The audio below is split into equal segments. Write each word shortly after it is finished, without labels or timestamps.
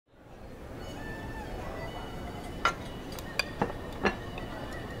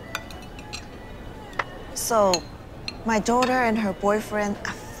So, my daughter and her boyfriend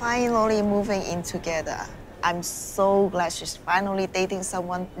are finally moving in together. I'm so glad she's finally dating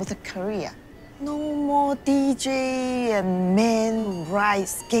someone with a career. No more DJ and men who ride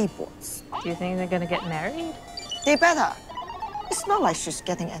skateboards. Do you think they're gonna get married? They better. It's not like she's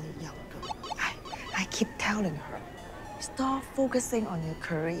getting any younger. I keep telling her, stop focusing on your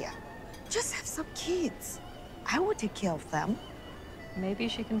career. Just have some kids. I will take care of them. Maybe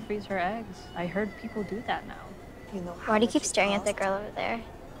she can freeze her eggs. I heard people do that now. You know Why do you keep staring at that girl over there?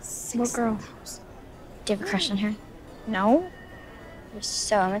 What girl? Do you have a crush on her? No? You're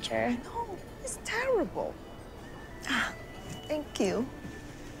so immature. No, it's terrible. Thank you.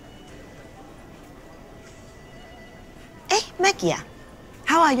 Hey, Maggie,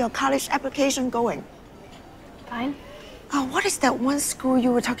 how are your college application going? Fine. Oh, what is that one school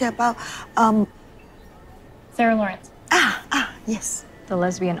you were talking about? Sarah Lawrence. Yes. The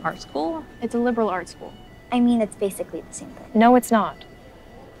lesbian art school? It's a liberal arts school. I mean, it's basically the same thing. No, it's not.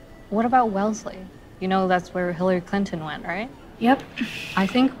 What about Wellesley? You know that's where Hillary Clinton went, right? Yep. I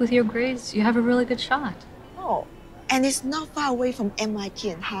think with your grades, you have a really good shot. Oh, and it's not far away from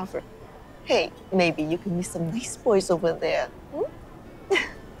MIT and Harvard. Hey, maybe you can meet some nice boys over there.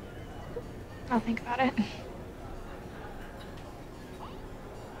 I'll think about it.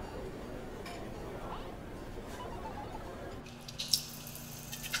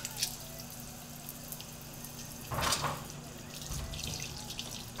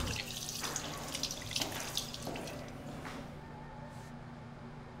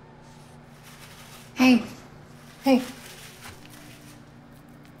 Hey. Hey.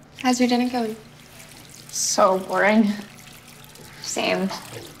 How's your dinner going? So boring. Same. I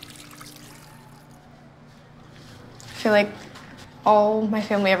feel like all my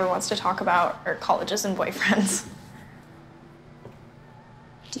family ever wants to talk about are colleges and boyfriends.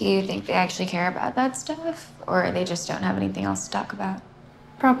 Do you think they actually care about that stuff, or they just don't have anything else to talk about?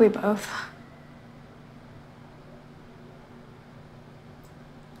 Probably both.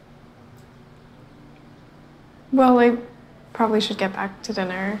 Well, I probably should get back to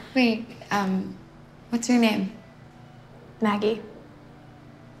dinner. Wait, what's your name? Maggie.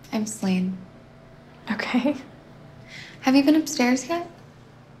 I'm Slaine. Okay. Have you been upstairs yet?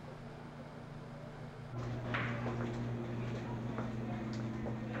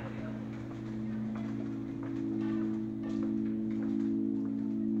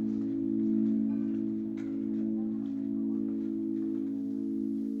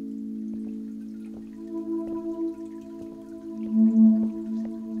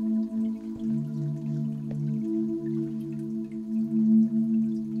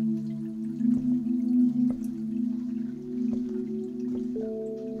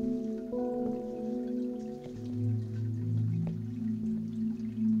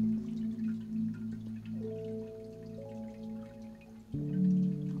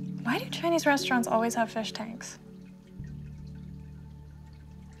 Why do Chinese restaurants always have fish tanks?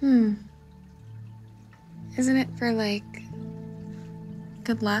 Isn't it for, like,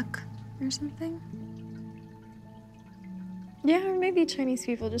 good luck or something? Yeah, or maybe Chinese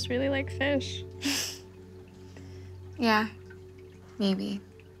people just really like fish. Yeah, maybe.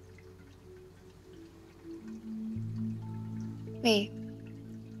 Wait.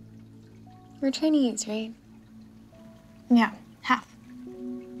 We're Chinese, right? Yeah, half.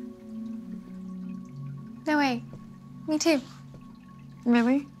 No way. Me too.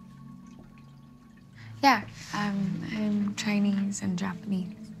 Really? Yeah, I'm Chinese and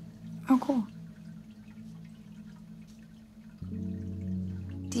Japanese. Oh, cool.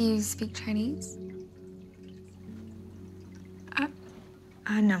 Do you speak Chinese?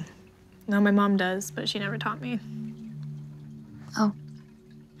 No. No, my mom does, but she never taught me. Oh.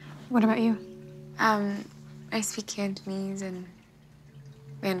 What about you? I speak Cantonese and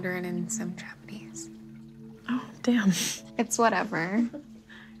Mandarin and some Japanese. Oh, damn. It's whatever.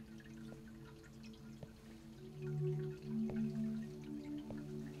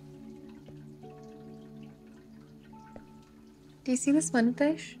 Do you see this one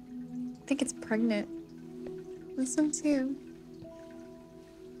fish? I think it's pregnant. This one too.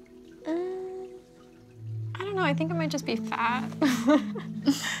 I don't know, I think it might just be fat.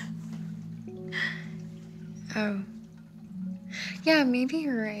 Oh. Yeah, maybe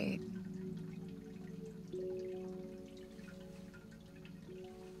you're right.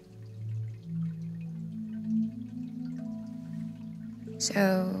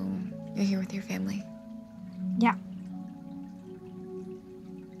 So, you're here with your family? Yeah.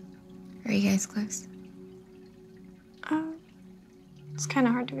 Are you guys close? It's kind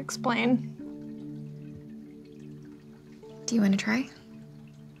of hard to explain. Do you want to try?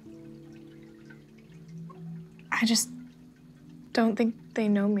 I just don't think they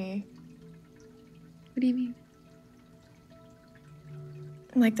know me. What do you mean?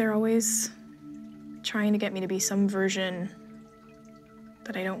 Like, they're always trying to get me to be some version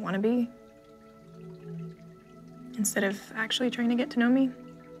that I don't want to be, instead of actually trying to get to know me.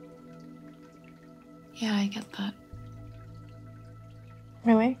 Yeah, I get that.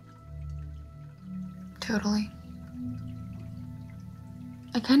 Really? Totally.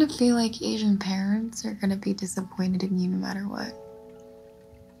 I kind of feel like Asian parents are gonna be disappointed in you no matter what.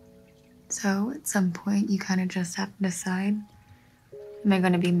 So at some point, you kind of just have to decide, am I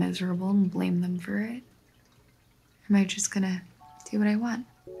gonna be miserable and blame them for it? Or am I just gonna do what I want?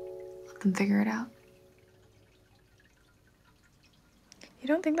 Let them figure it out. You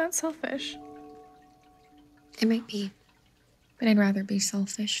don't think that's selfish? It might be, but I'd rather be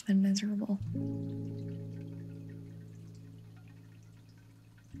selfish than miserable.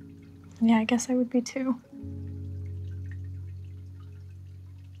 Yeah, I guess I would be too.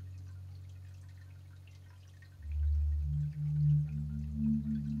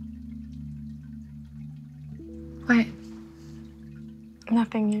 What?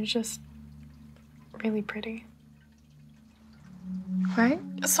 Nothing, you're just really pretty. What?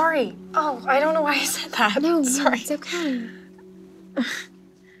 Sorry. Oh, I don't know why I said that. No, sorry. it's okay.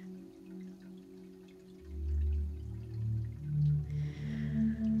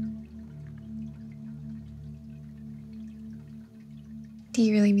 Do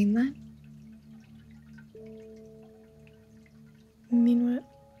you really mean that? You mean what?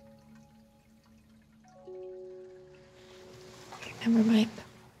 Never mind.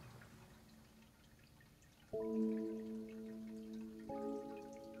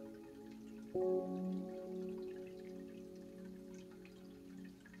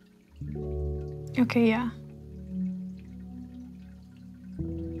 Okay, yeah.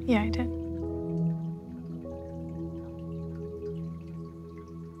 Yeah, I did.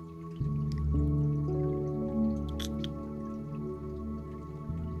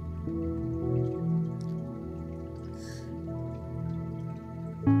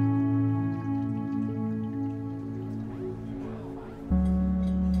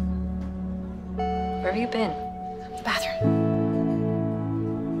 Where have you been? The bathroom.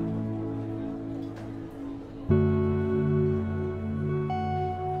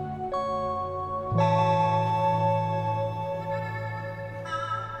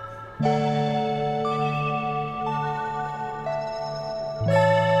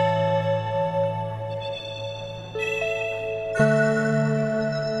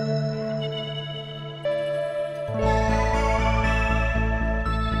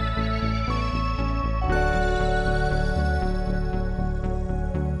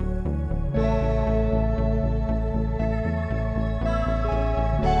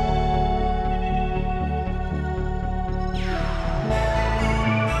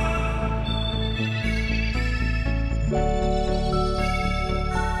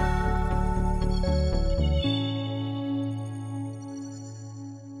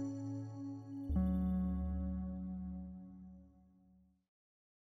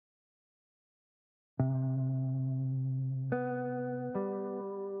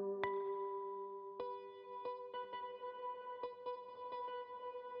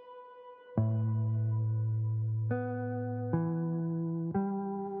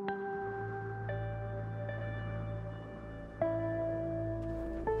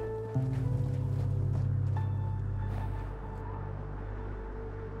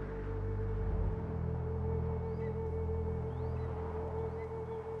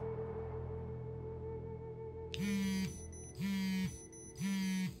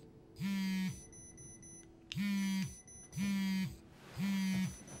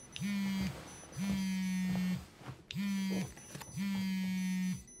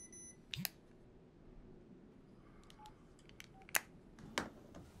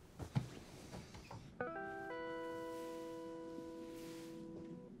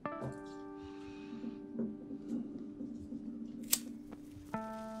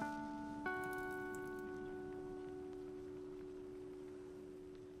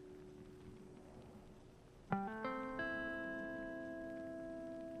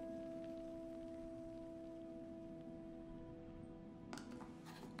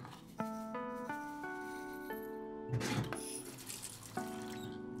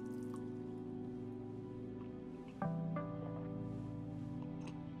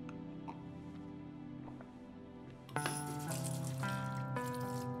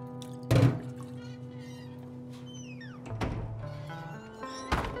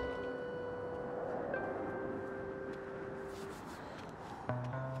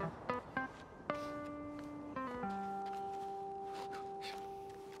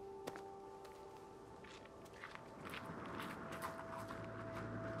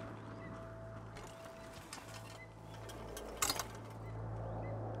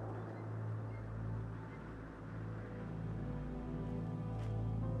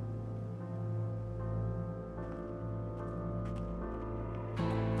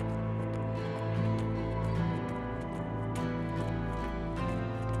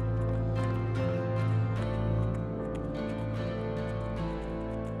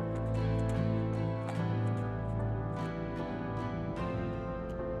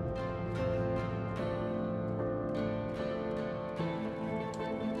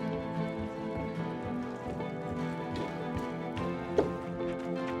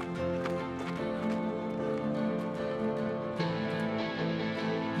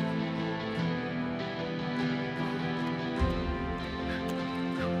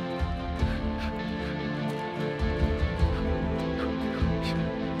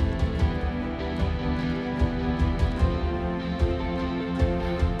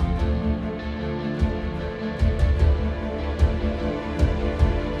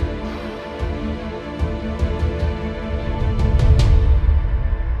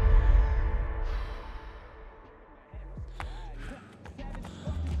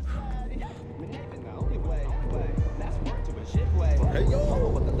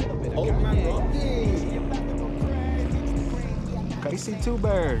 Casey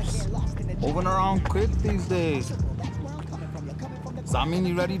TwoBears. Moving around quick these days. Does that mean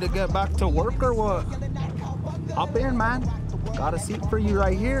you ready to get back to work or what? Hop in, man. Got a seat for you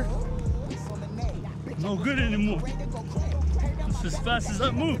right here. No good anymore. Just as fast as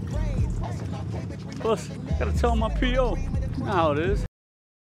I move. Plus, gotta tell my PO. You know how it is.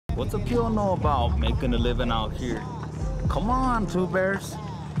 What's a PO know about making a living out here? Come on, TwoBears.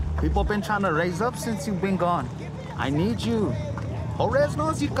 People been trying to raise up since you've been gone. I need you. Jorez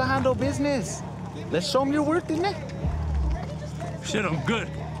knows you can handle business. Let's show him your worth, innit? Shit, I'm good.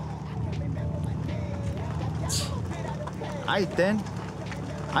 Aight then.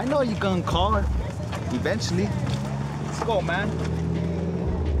 I know you gonna call it. Eventually. Let's go, man.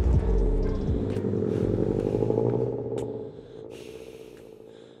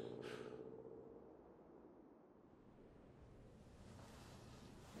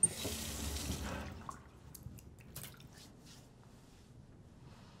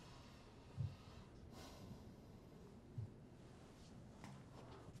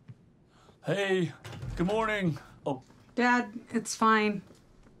 Hey, good morning. Oh, Dad, it's fine.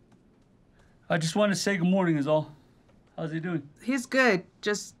 I just wanted to say good morning is all. How's he doing? He's good,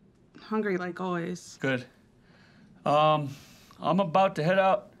 just hungry like always. Good. I'm about to head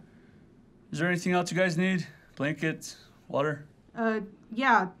out. Is there anything else you guys need? Blankets, water?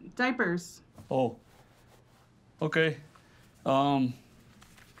 Yeah, diapers. Oh. Okay.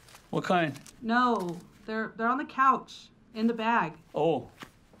 What kind? No, they're on the couch, in the bag. Oh,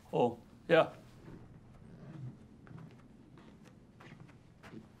 yeah.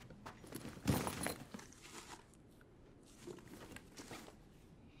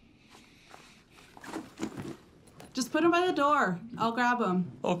 Just put them by the door. I'll grab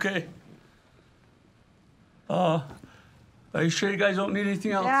them. Okay. Are you sure you guys don't need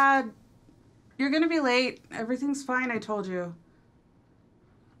anything else? Dad, you're gonna be late. Everything's fine, I told you.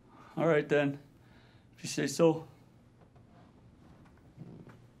 All right then, if you say so.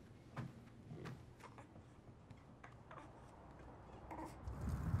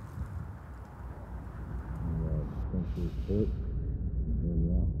 I'll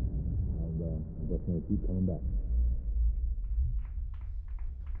definitely keep coming back.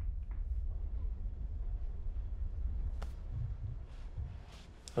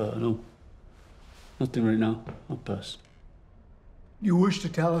 No. Nothing right now. I'll pass. You wish to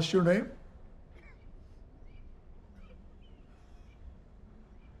tell us your name?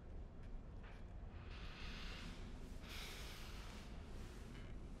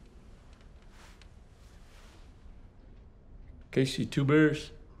 Casey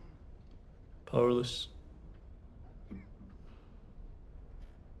TwoBears. Powerless.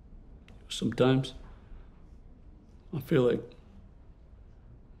 Sometimes I feel like,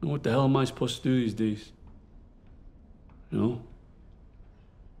 what the hell am I supposed to do these days? You know?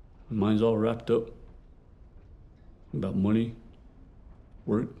 My mind's all wrapped up about money,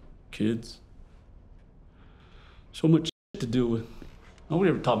 work, kids. So much shit to deal with. Nobody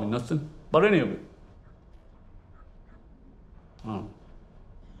ever taught me nothing about any of it.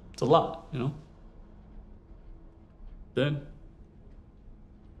 It's a lot, you know? Then,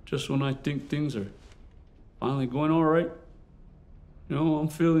 just when I think things are finally going all right, you know, I'm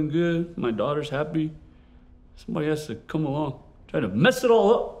feeling good, my daughter's happy, somebody has to come along, try to mess it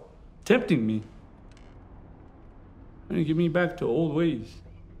all up, tempting me, trying to get me back to old ways.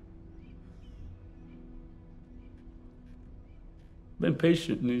 Been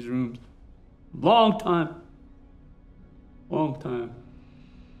patient in these rooms. Long time. Long time.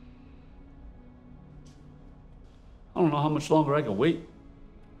 I don't know how much longer I can wait.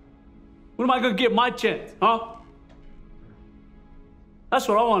 When am I gonna get my chance, huh? That's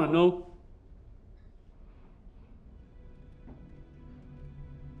what I wanna know.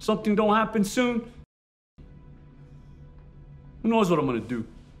 Something don't happen soon. Who knows what I'm gonna do?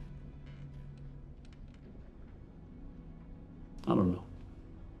 I don't know.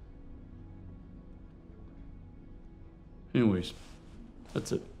 Anyways,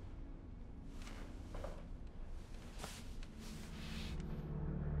 that's it.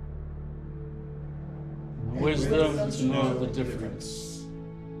 Wisdom to know the difference.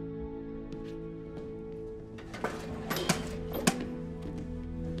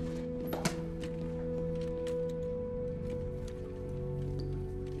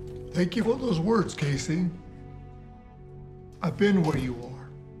 Thank you for those words, Casey. I've been where you are.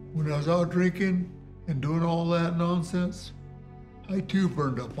 When I was out drinking and doing all that nonsense, I too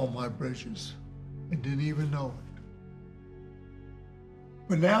burned up all my bridges and didn't even know it.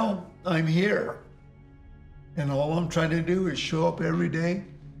 But now I'm here, and all I'm trying to do is show up every day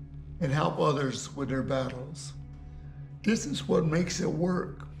and help others with their battles. This is what makes it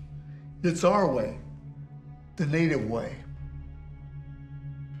work. It's our way, the native way.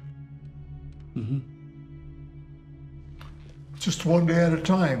 Mm-hmm. Just one day at a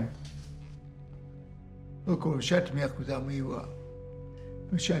time. Look, chat me with me.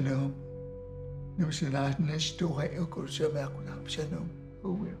 Chanah. No, she not next to her. Look, chat me with Chanah.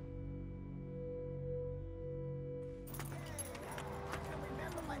 Who will?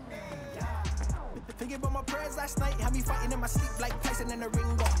 Thinking about my prayers last night, had me fighting in my sleep like Tyson in the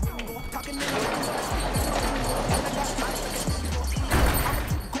ring. Talking in the ring,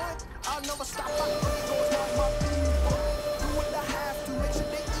 I'll never stop. Do what I have to, make sure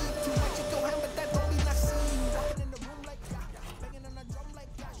they eat too much. You go ham, but that don't mean I see you. Walking in the room like that, banging on the drum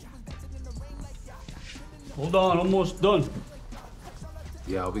like that. She was dancing in the rain like that. Hold on, almost done.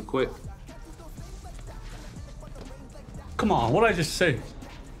 Yeah, I'll be quick. Come on, what'd I just say?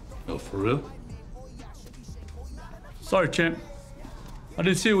 Oh, for real? Sorry, champ. I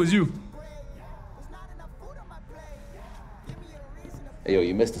didn't see it was you. Hey, yo,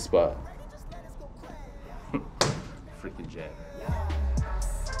 you missed the spot. Freaking jab.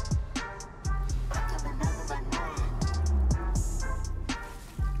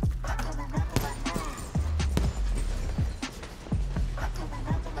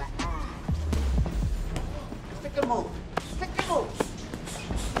 Stick and move. Stick and move.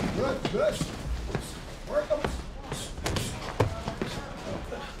 Good, good. Work them.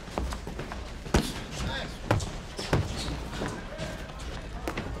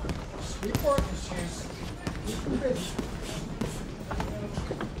 Sweet work, Chance.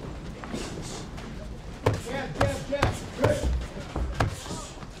 Jab.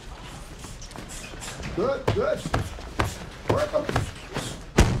 Good. Good. Work them.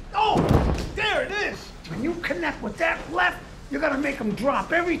 Oh, there it is. When you connect with that left, you gotta make them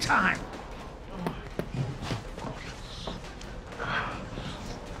drop every time.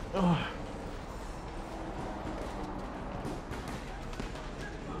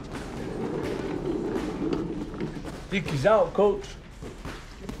 Think he's out, coach.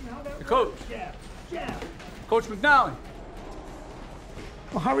 Hey, coach. Yeah. Coach McNally.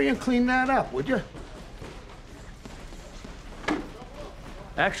 Well, hurry and clean that up, would you?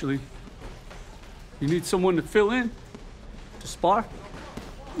 Actually, you need someone to fill in, to spar.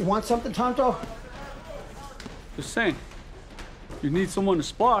 You want something, Tonto? Just saying, you need someone to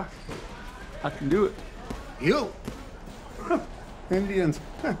spar. I can do it. You? Indians,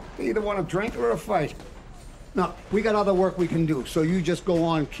 they either want a drink or a fight. No, we got other work we can do, so you just go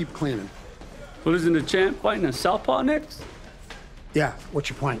on, keep cleaning. Well, isn't the champ fighting a southpaw next? Yeah, what's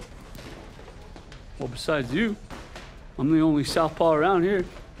your point? Well, besides you, I'm the only southpaw around here.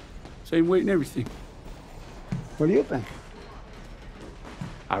 Same weight and everything. What do you think?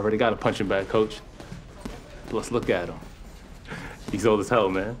 I already got a punching bag, coach. Let's look at him. He's old as hell,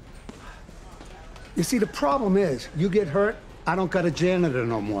 man. You see, the problem is, you get hurt, I don't got a janitor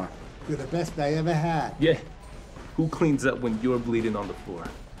no more. You're the best I ever had. Yeah. Who cleans up when you're bleeding on the floor?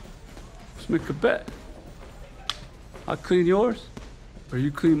 Let's make a bet. I clean yours, or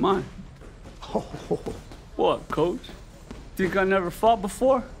you clean mine. Oh. What, coach? Think I never fought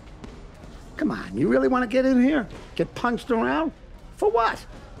before? Come on, you really want to get in here? Get punched around? For what?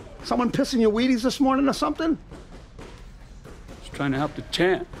 Someone pissing your Wheaties this morning or something? Just trying to help the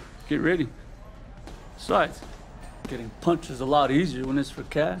champ. Get ready. Besides, getting punched is a lot easier when it's for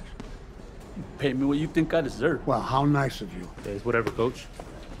cash. You pay me what you think I deserve. Well, how nice of you. Yeah, it's whatever, coach.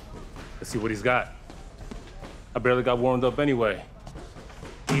 Let's see what he's got. I barely got warmed up anyway.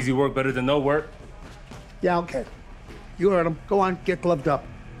 Easy work better than no work. Yeah, okay. You heard him. Go on, get gloved up.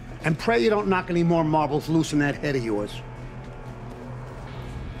 And pray you don't knock any more marbles loose in that head of yours.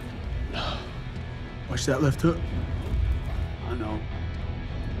 Watch that left hook. I know.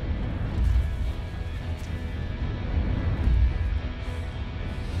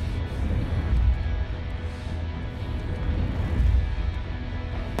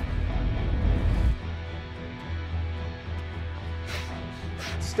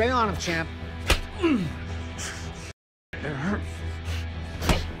 Stay on him, champ. It hurts.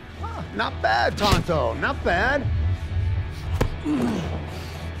 Not bad, Tonto. Not bad.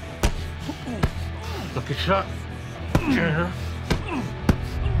 Lucky shot. Yeah.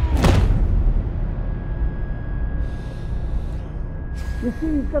 You see,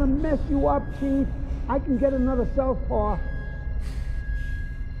 he's gonna mess you up, Chief. I can get another southpaw.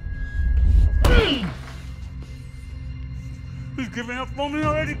 He's giving up on me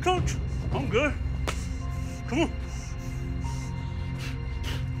already, coach. I'm good. Come on.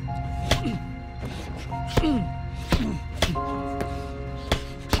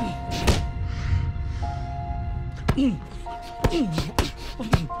 Is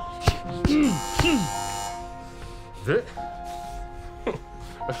it?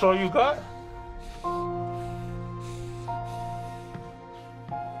 That's all you got?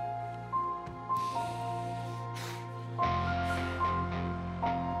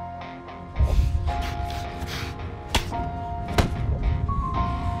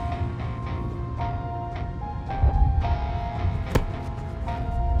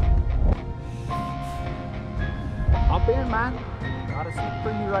 Hop in, man. Got a seat for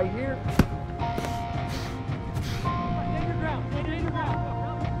you right here.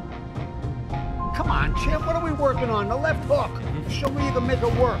 Come on, champ, what are we working on? The left hook. Show me you can make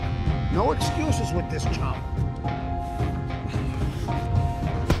it work. No excuses with this chump.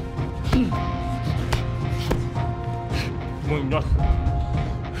 Muy nothing.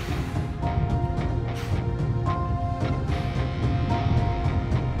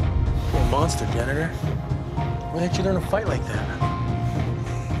 You're a monster, janitor. Where did you learn to fight like that?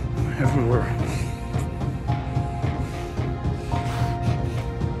 Everywhere.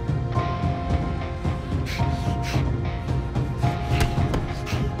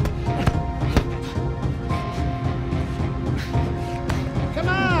 Come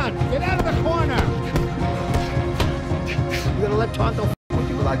on, get out of the corner. You gonna let Tonto f with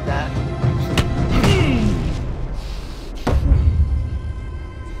you like that?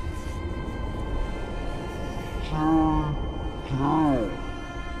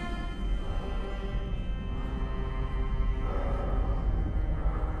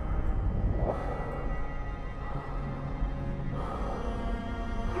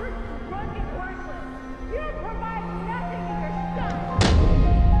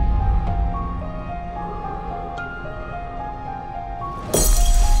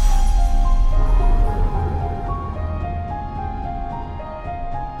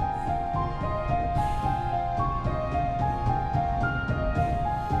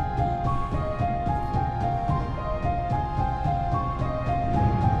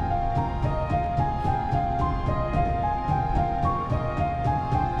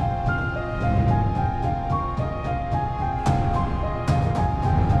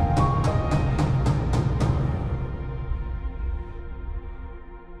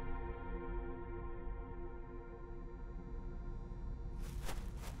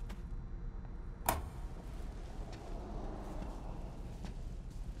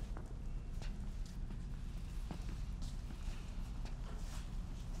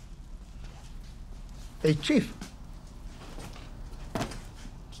 Hey, Chief.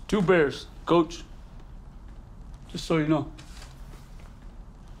 It's TwoBears, Coach. Just so you know.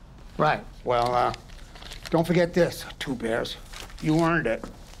 Right. Well, don't forget this, TwoBears. You earned it.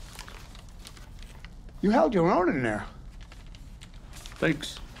 You held your own in there.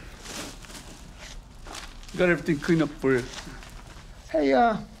 Thanks. Got everything cleaned up for you. Hey,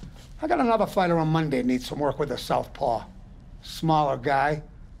 I got another fighter on Monday needs some work with a southpaw. Smaller guy.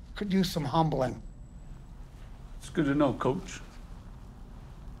 Could use some humbling. It's good to know, Coach.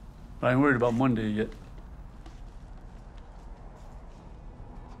 I ain't worried about Monday yet.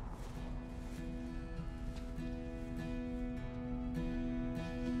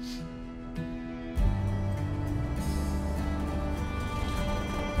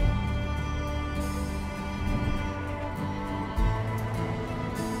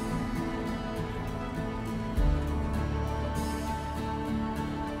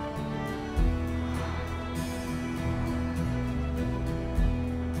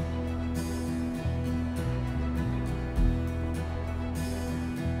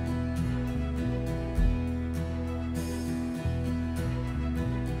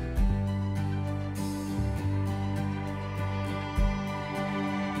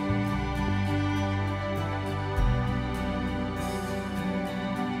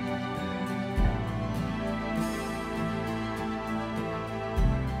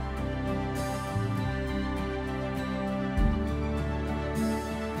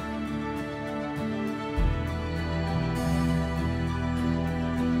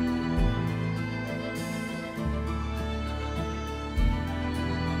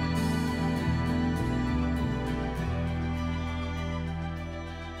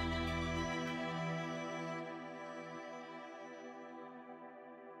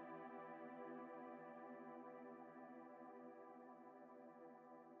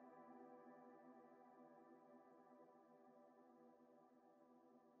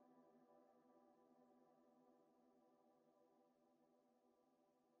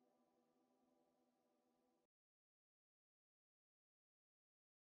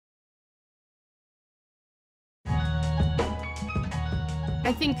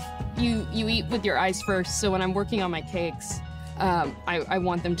 I think you eat with your eyes first, so when I'm working on my cakes, I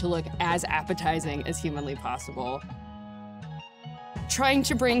want them to look as appetizing as humanly possible. Trying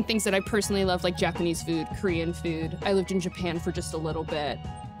to bring things that I personally love, like Japanese food, Korean food. I lived in Japan for just a little bit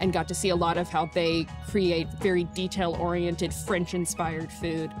and got to see a lot of how they create very detail-oriented, French-inspired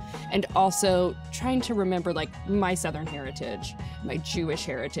food. And also trying to remember like my Southern heritage, my Jewish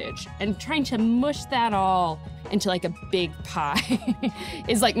heritage, and trying to mush that all into like a big pie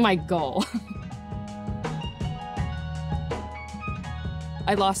is like my goal.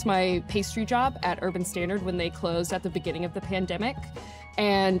 I lost my pastry job at Urban Standard when they closed at the beginning of the pandemic.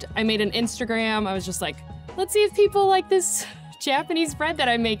 And I made an Instagram. I was just like, let's see if people like this Japanese bread that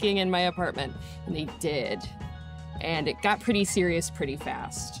I'm making in my apartment. And they did. And it got pretty serious pretty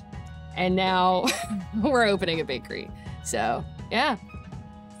fast. And now we're opening a bakery. So yeah,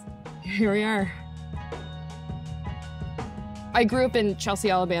 here we are. I grew up in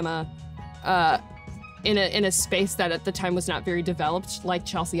Chelsea, Alabama, in a space that at the time was not very developed, like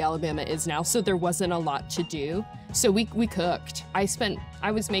Chelsea, Alabama is now, so there wasn't a lot to do. So we cooked.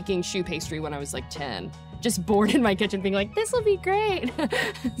 I was making choux pastry when I was like 10, just bored in my kitchen being like, this will be great.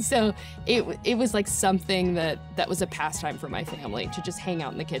 So it was like something that was a pastime for my family, to just hang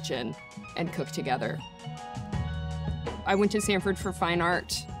out in the kitchen and cook together. I went to Sanford for fine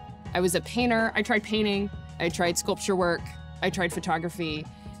art. I was a painter. I tried painting, I tried sculpture work, I tried photography,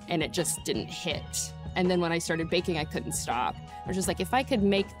 and it just didn't hit. And then when I started baking, I couldn't stop. I was just like, if I could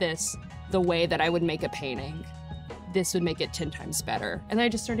make this the way that I would make a painting, this would make it 10 times better. And then I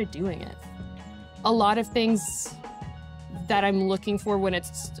just started doing it. A lot of things that I'm looking for when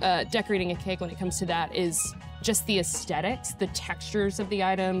it's decorating a cake, when it comes to that, is just the aesthetics, the textures of the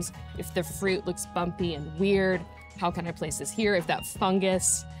items. If the fruit looks bumpy and weird, how can I place this here? If that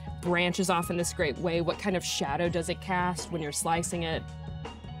fungus branches off in this great way, what kind of shadow does it cast when you're slicing it?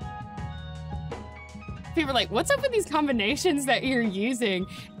 People are like, what's up with these combinations that you're using?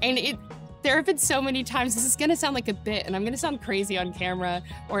 And there have been so many times, this is gonna sound like a bit, and I'm gonna sound crazy on camera,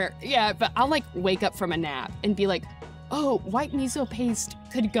 or yeah, but I'll like wake up from a nap and be like, oh, white miso paste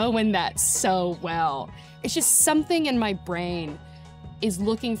could go in that so well. It's just something in my brain is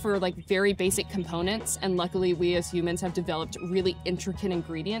looking for like very basic components, and luckily we as humans have developed really intricate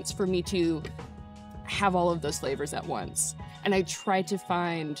ingredients for me to have all of those flavors at once. And I try to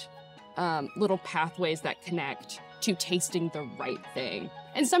find little pathways that connect to tasting the right thing.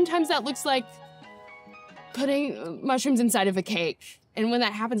 And sometimes that looks like putting mushrooms inside of a cake. And when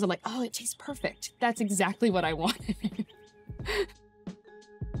that happens, I'm like, oh, it tastes perfect. That's exactly what I wanted.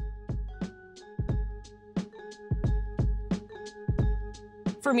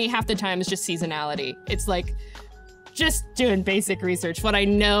 For me, half the time it's just seasonality. It's like just doing basic research. What I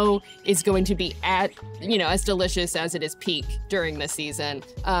know is going to be as delicious as it is peak during the season.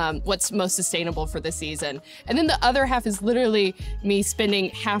 What's most sustainable for the season. And then the other half is literally me spending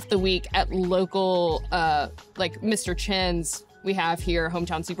half the week at local, like Mr. Chen's we have here,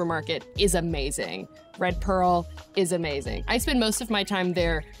 hometown supermarket, is amazing. Red Pearl is amazing. I spend most of my time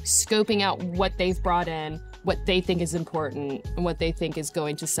there scoping out what they've brought in, what they think is important, and what they think is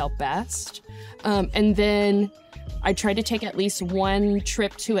going to sell best. And then I try to take at least one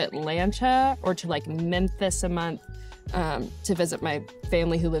trip to Atlanta or to like Memphis a month to visit my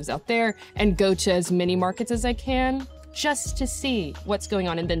family who lives out there, and go to as many markets as I can just to see what's going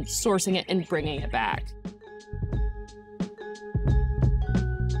on, and then sourcing it and bringing it back.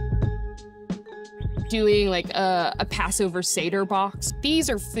 Doing like a Passover Seder box. These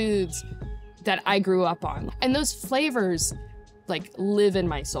are foods that I grew up on, and those flavors like live in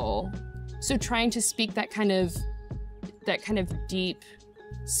my soul. So trying to speak that kind of deep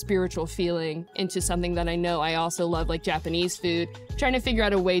spiritual feeling into something that I know I also love, like Japanese food, trying to figure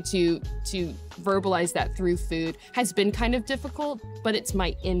out a way to verbalize that through food has been kind of difficult, but it's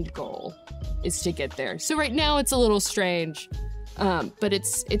my end goal, is to get there. So right now it's a little strange, but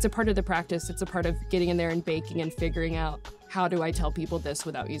it's a part of the practice. It's a part of getting in there and baking and figuring out, how do I tell people this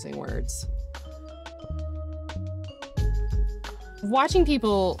without using words? Watching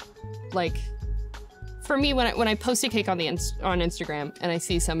people, like, for me, when I post a cake on Instagram and I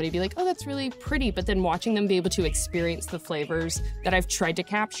see somebody be like, oh, that's really pretty, but then watching them be able to experience the flavors that I've tried to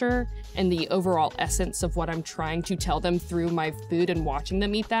capture and the overall essence of what I'm trying to tell them through my food, and watching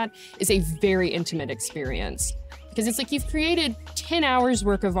them eat that, is a very intimate experience. Because it's like you've created 10 hours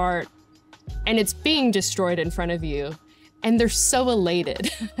worth of art and it's being destroyed in front of you, and they're so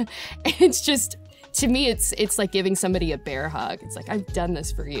elated. And it's just, to me, it's like giving somebody a bear hug. It's like, I've done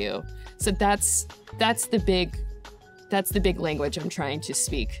this for you. So that's the big language I'm trying to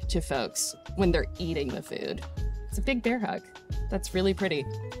speak to folks when they're eating the food. It's a big bear hug. That's really pretty.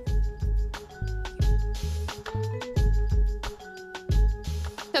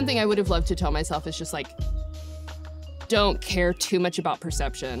 something I would have loved to tell myself is just like, don't care too much about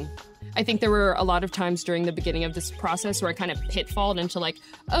perception. I think there were a lot of times during the beginning of this process where I kind of pitfalled into like,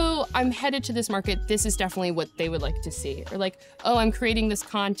 oh, I'm headed to this market. This is definitely what they would like to see. Or like, oh, I'm creating this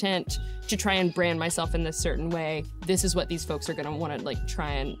content to try and brand myself in this certain way. This is what these folks are gonna wanna like try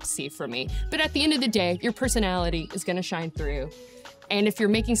and see from me. But at the end of the day, your personality is gonna shine through. And if you're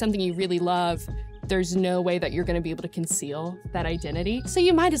making something you really love, there's no way that you're gonna be able to conceal that identity. So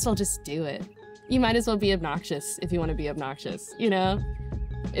you might as well just do it. You might as well be obnoxious if you wanna be obnoxious, you know?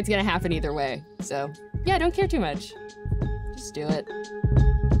 It's gonna happen either way. So yeah, don't care too much. Just do it.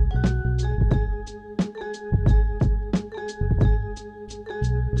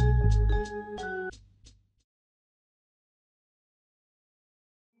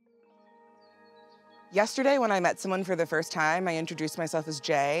 Yesterday, when I met someone for the first time, I introduced myself as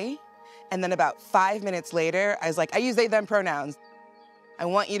Jay. And then about 5 minutes later, I was like, I use they, them pronouns. I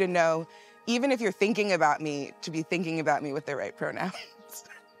want you to know, even if you're thinking about me, to be thinking about me with the right pronouns.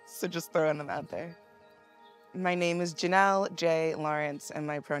 So just throwing them out there. My name is Janelle J. Lawrence, and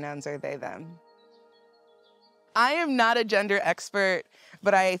my pronouns are they, them. I am not a gender expert,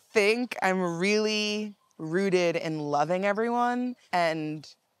 but I think I'm really rooted in loving everyone, and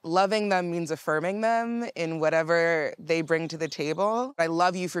loving them means affirming them in whatever they bring to the table. I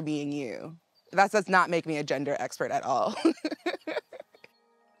love you for being you. That does not make me a gender expert at all.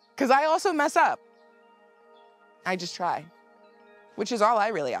 Because I also mess up. I just try, which is all I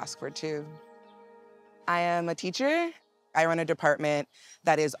really ask for too. I am a teacher. I run a department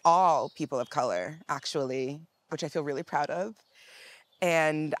that is all people of color, actually, which I feel really proud of.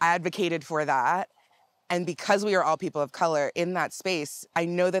 And I advocated for that. And because we are all people of color in that space, I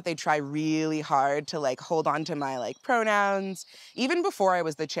know that they try really hard to like hold on to my like pronouns. Even before I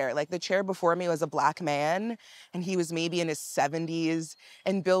was the chair, like the chair before me was a Black man and he was maybe in his 70s.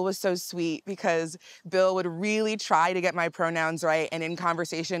 And Bill was so sweet because Bill would really try to get my pronouns right. And in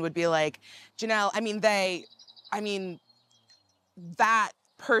conversation would be like, Janelle, that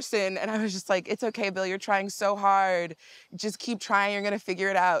person. And I was just like, it's okay, Bill, you're trying so hard. Just keep trying, you're gonna figure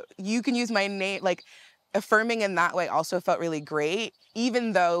it out. You can use my name, like, affirming in that way also felt really great,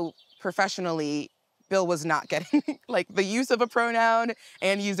 even though professionally, Bill was not getting like the use of a pronoun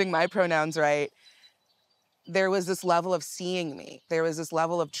and using my pronouns right. There was this level of seeing me. There was this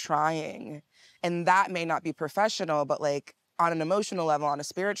level of trying. And that may not be professional, but like on an emotional level, on a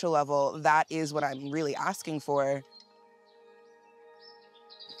spiritual level, that is what I'm really asking for.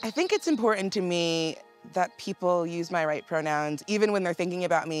 I think it's important to me that people use my right pronouns, even when they're thinking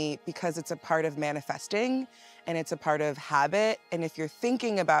about me, because it's a part of manifesting and it's a part of habit. And if you're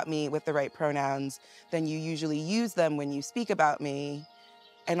thinking about me with the right pronouns, then you usually use them when you speak about me.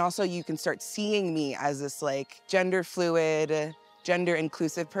 And also you can start seeing me as this like gender fluid, gender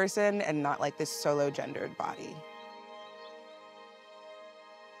inclusive person and not like this solo gendered body.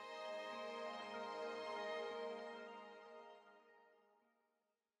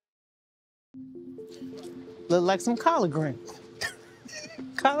 Look like some collard greens.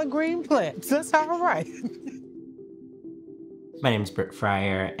 Collard green plants, that's all right. My name's Britt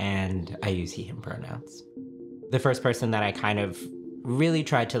Fryer, and I use he, him pronouns. The first person that I kind of really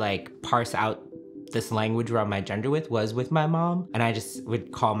tried to like parse out this language around my gender was with my mom. And I just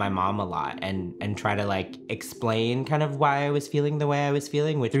would call my mom a lot and try to like explain kind of why I was feeling the way I was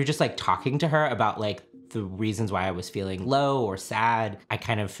feeling through just like talking to her about like the reasons why I was feeling low or sad. I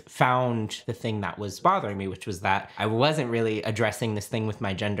kind of found the thing that was bothering me, which was that I wasn't really addressing this thing with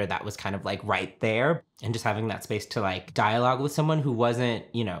my gender that was kind of like right there. And just having that space to like dialogue with someone who wasn't,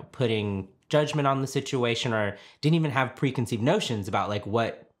 you know, putting judgment on the situation or didn't even have preconceived notions about like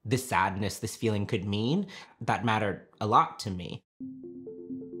what this sadness, this feeling could mean, that mattered a lot to me.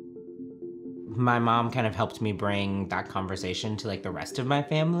 My mom kind of helped me bring that conversation to like the rest of my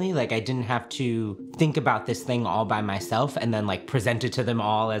family. Like I didn't have to think about this thing all by myself and then like present it to them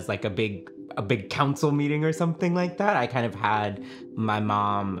all as like a big council meeting or something like that. I kind of had my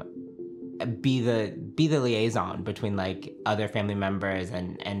mom be the liaison between like other family members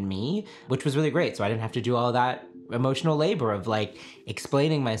and me, which was really great. So I didn't have to do all that emotional labor of like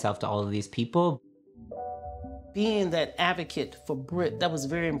explaining myself to all of these people. Being that advocate for Britt, that was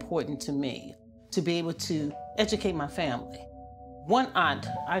very important to me, to be able to educate my family. One aunt,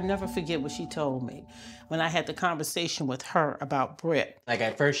 I never forget what she told me when I had the conversation with her about Britt. Like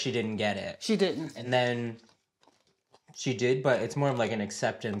at first she didn't get it. She didn't. And then she did, but it's more of like an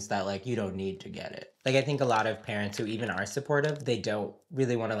acceptance that like you don't need to get it. Like I think a lot of parents who even are supportive, they don't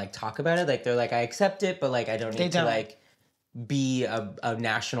really want to like talk about it. Like they're like, I accept it, but like I don't need to like be a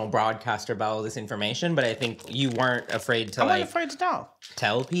national broadcaster about all this information, but I think you weren't afraid to I wasn't afraid to talk.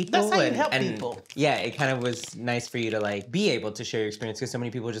 tell people. That's how you and, help and people. Yeah, it kind of was nice for you to like be able to share your experience because so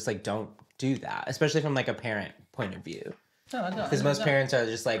many people just like don't do that, especially from like a parent point of view. No, I don't. Because most parents are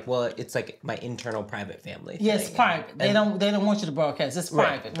just like, well, it's like my internal private family. Yeah, it's private. They don't want you to broadcast. It's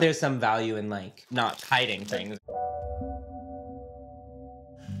private. Right. There's some value in like not hiding things.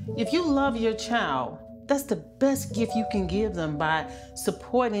 If you love your child, that's the best gift you can give them by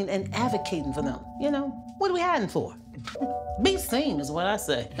supporting and advocating for them. You know, what are we hiding for? Be seen is what I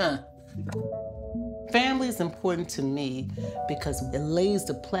say. Family is important to me because it lays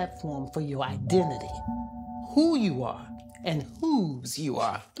the platform for your identity, who you are and whose you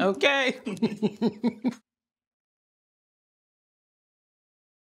are, okay?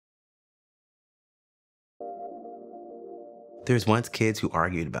 There's once kids who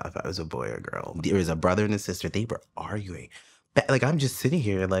argued about if I was a boy or a girl. There was a brother and a sister. They were arguing. Like, I'm just sitting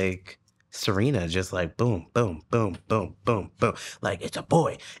here like Serena, just like boom, boom, boom, boom, boom, boom. Like, it's a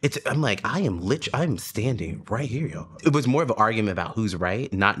boy. I'm like, I'm standing right here, yo. It was more of an argument about who's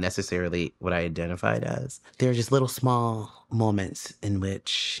right, not necessarily what I identified as. There are just little small moments in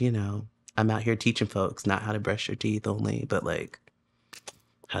which, you know, I'm out here teaching folks not how to brush your teeth only, but like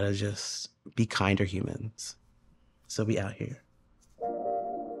how to just be kinder humans. So we out here.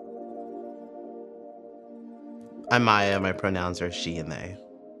 I'm Maya. My pronouns are she and they.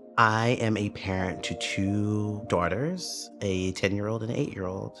 I am a parent to 2 daughters, a 10-year-old and an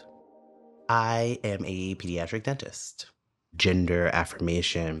 8-year-old. I am a pediatric dentist. Gender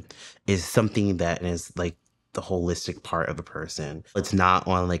affirmation is something that is like the holistic part of a person. It's not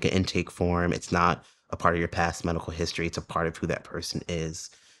on like an intake form. It's not a part of your past medical history. It's a part of who that person is.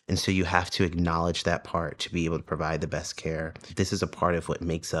 And so you have to acknowledge that part to be able to provide the best care. This is a part of what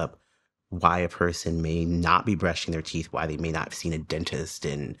makes up why a person may not be brushing their teeth, why they may not have seen a dentist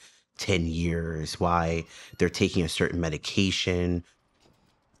in 10 years, why they're taking a certain medication.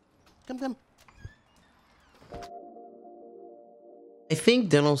 Come. I think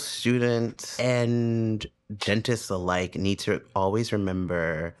dental students and dentists alike need to always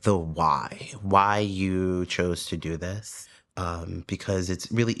remember the why you chose to do this. Because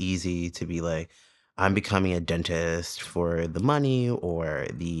it's really easy to be like, I'm becoming a dentist for the money or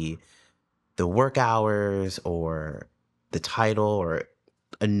the work hours or the title or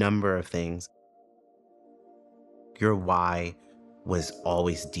a number of things. Your why was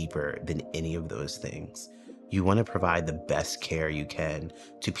always deeper than any of those things. You want to provide the best care you can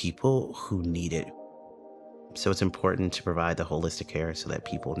to people who need it. So it's important to provide the holistic care so that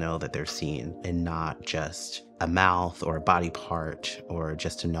people know that they're seen and not just a mouth or a body part or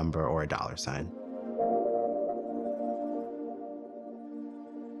just a number or a dollar sign.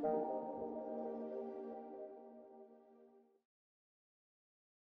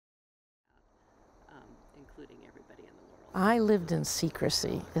 I lived in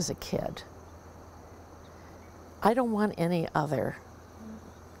secrecy as a kid. I don't want any other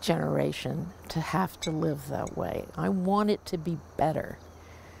generation to have to live that way. I want it to be better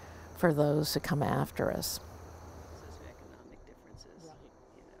for those who come after us. Socioeconomic differences,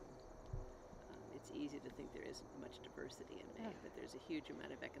 you know. It's easy to think there isn't much diversity in Maine, but there's a huge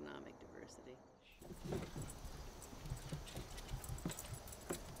amount of economic diversity.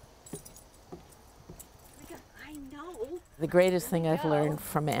 I know. The greatest thing I've learned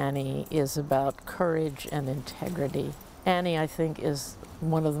from Annie is about courage and integrity. Annie, I think, is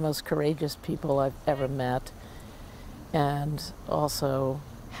one of the most courageous people I've ever met, and also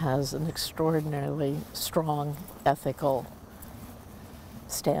has an extraordinarily strong ethical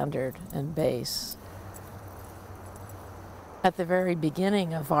standard and base. At the very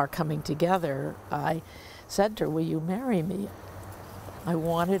beginning of our coming together, I said to her, "Will you marry me?" I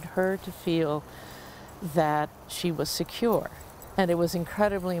wanted her to feel that she was secure. And it was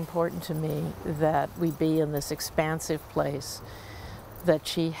incredibly important to me that we be in this expansive place, that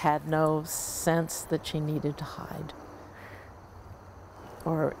she had no sense that she needed to hide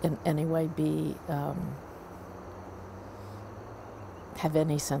or in any way have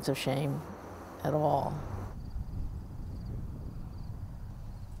any sense of shame at all.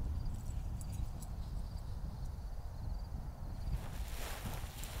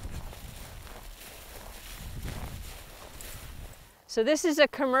 So this is a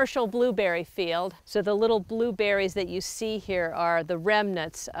commercial blueberry field. So the little blueberries that you see here are the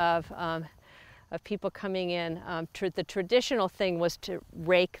remnants of people coming in. The traditional thing was to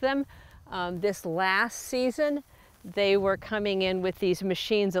rake them. This last season, they were coming in with these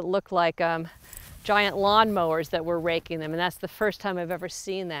machines that look like giant lawnmowers that were raking them, and that's the first time I've ever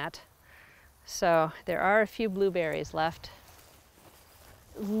seen that. So there are a few blueberries left.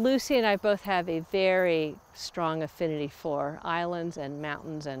 Lucie and I both have a very strong affinity for islands and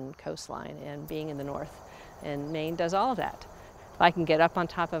mountains and coastline and being in the north. And Maine does all of that. If I can get up on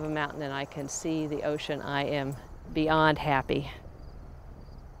top of a mountain and I can see the ocean, I am beyond happy.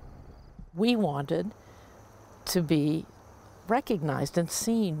 We wanted to be recognized and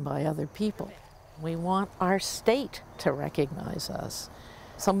seen by other people. We want our state to recognize us.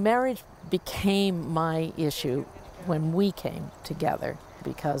 So marriage became my issue when we came together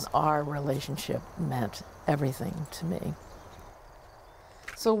because our relationship meant everything to me.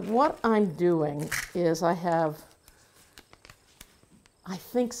 So what I'm doing is I have, I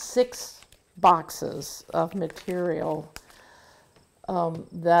think, 6 boxes of material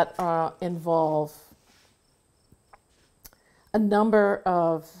that involve a number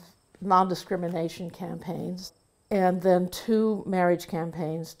of non-discrimination campaigns, and then 2 marriage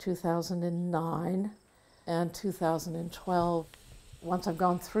campaigns, 2009 and 2012. Once I've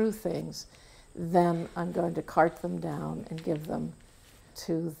gone through things, then I'm going to cart them down and give them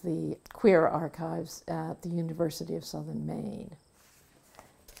to the queer archives at the University of Southern Maine.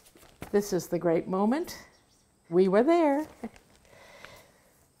 This is the great moment. We were there.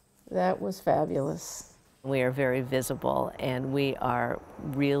 That was fabulous. We are very visible, and we are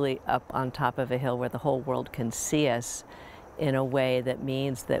really up on top of a hill where the whole world can see us in a way that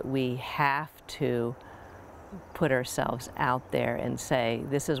means that we have to put ourselves out there and say,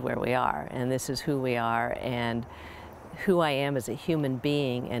 this is where we are, and this is who we are, and who I am as a human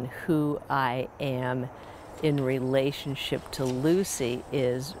being, and who I am in relationship to Lucie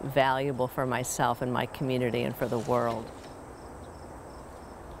is valuable for myself and my community and for the world.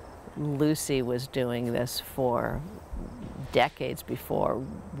 Lucie was doing this for decades before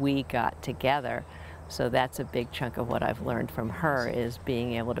we got together, so that's a big chunk of what I've learned from her, is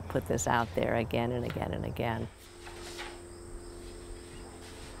being able to put this out there again and again and again.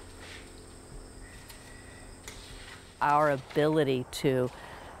 Our ability to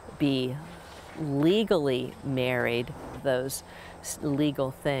be legally married, those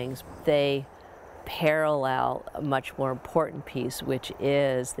legal things, they parallel a much more important piece, which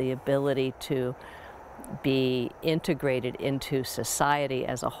is the ability to be integrated into society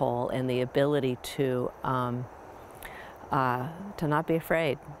as a whole, and the ability to not be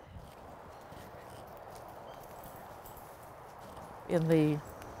afraid. In the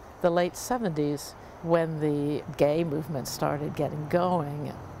late 70s, when the gay movement started getting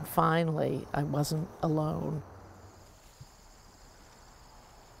going, finally I wasn't alone.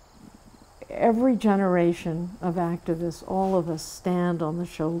 Every generation of activists, all of us stand on the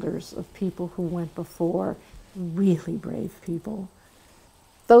shoulders of people who went before, really brave people.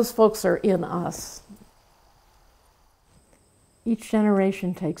 Those folks are in us. Each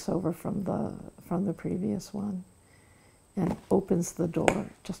generation takes over from the previous one and opens the door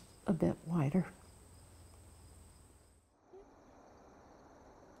just a bit wider.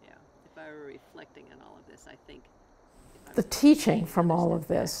 Yeah, if I were reflecting on all of this, I think the teaching from all of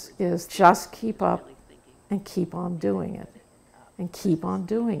this is just keep up and keep on doing it, and keep on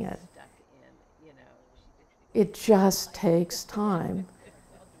doing it. It just takes time.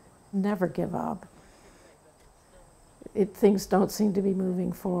 Never give up. Things don't seem to be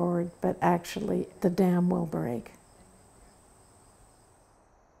moving forward, but actually the dam will break.